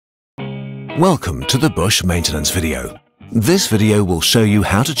Welcome to the Busch maintenance video. This video will show you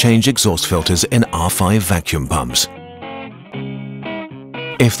how to change exhaust filters in R5 vacuum pumps.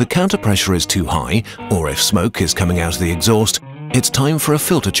 If the counter pressure is too high, or if smoke is coming out of the exhaust, it's time for a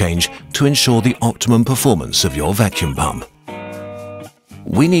filter change to ensure the optimum performance of your vacuum pump.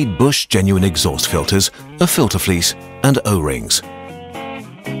 We need Busch genuine exhaust filters, a filter fleece and O-rings.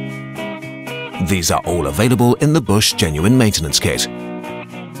 These are all available in the Busch Genuine Maintenance Kit.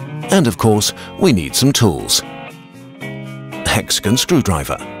 And of course, we need some tools. Hexagon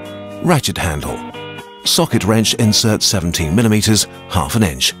screwdriver, ratchet handle, socket wrench insert 17mm, half an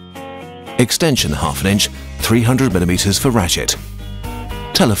inch, extension half an inch, 300mm for ratchet,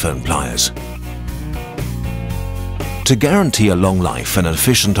 telephone pliers. To guarantee a long life and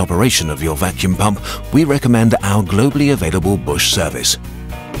efficient operation of your vacuum pump, we recommend our globally available Busch service.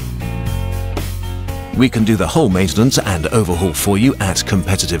 We can do the whole maintenance and overhaul for you at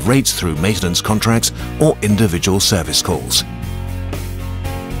competitive rates through maintenance contracts or individual service calls.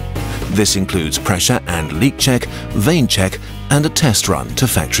 This includes pressure and leak check, vane check and a test run to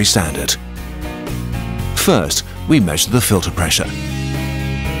factory standard. First, we measure the filter pressure.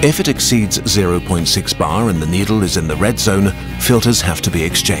 If it exceeds 0.6 bar and the needle is in the red zone, filters have to be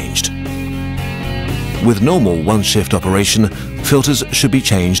exchanged. With normal one-shift operation, filters should be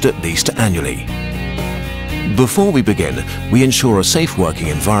changed at least annually. Before we begin, we ensure a safe working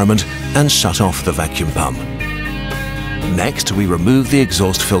environment and shut off the vacuum pump. Next, we remove the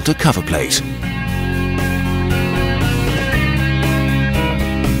exhaust filter cover plate.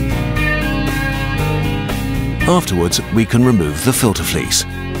 Afterwards, we can remove the filter fleece.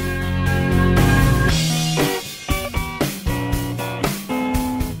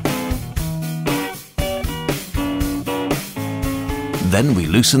 Then we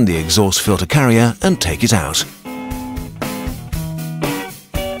loosen the exhaust filter carrier and take it out.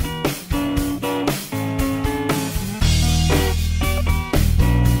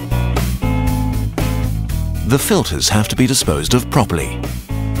 The filters have to be disposed of properly.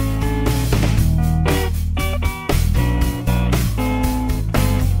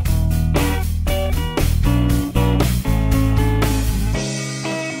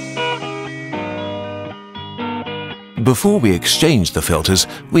 Before we exchange the filters,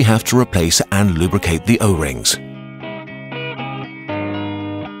 we have to replace and lubricate the O-rings.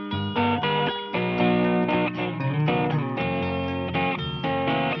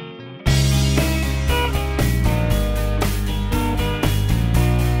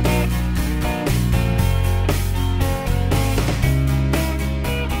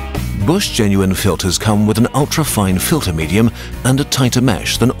 Busch Genuine filters come with an ultra-fine filter medium and a tighter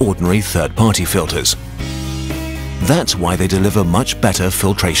mesh than ordinary third-party filters. That's why they deliver much better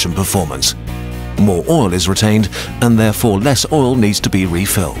filtration performance. More oil is retained and therefore less oil needs to be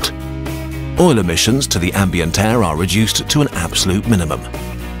refilled. Oil emissions to the ambient air are reduced to an absolute minimum.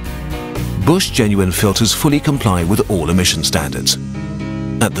 Busch Genuine filters fully comply with all emission standards.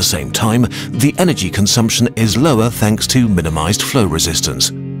 At the same time, the energy consumption is lower thanks to minimized flow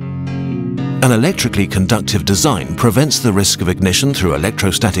resistance. An electrically conductive design prevents the risk of ignition through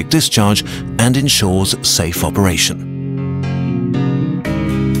electrostatic discharge and ensures safe operation.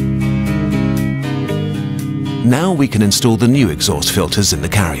 Now we can install the new exhaust filters in the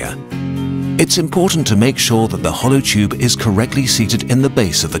carrier. It's important to make sure that the hollow tube is correctly seated in the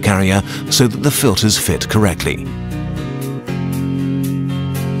base of the carrier so that the filters fit correctly.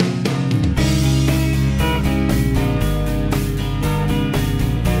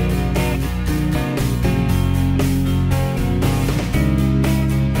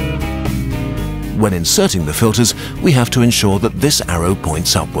 When inserting the filters, we have to ensure that this arrow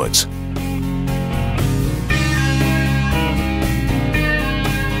points upwards.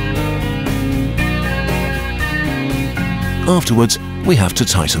 Afterwards, we have to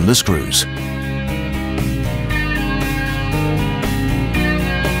tighten the screws.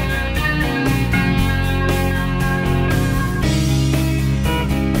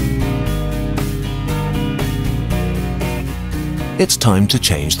 It's time to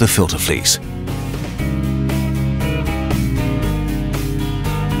change the filter fleece.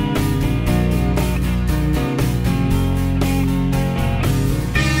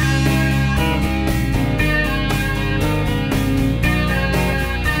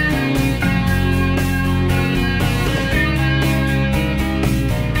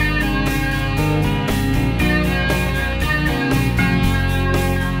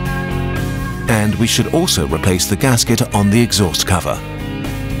 And we should also replace the gasket on the exhaust cover.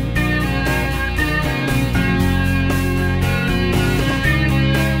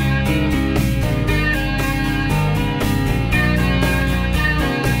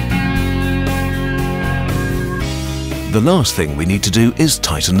 The last thing we need to do is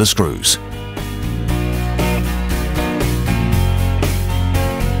tighten the screws.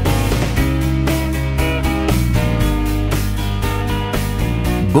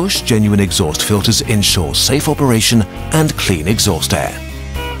 Busch genuine exhaust filters ensure safe operation and clean exhaust air.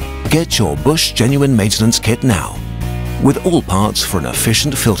 Get your Busch genuine maintenance kit now, with all parts for an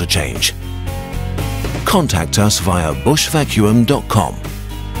efficient filter change. Contact us via buschvacuum.com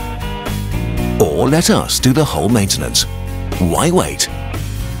or let us do the whole maintenance. Why wait?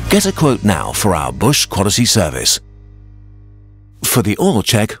 Get a quote now for our Busch quality service. For the oil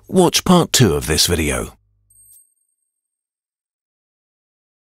check, watch part 2 of this video.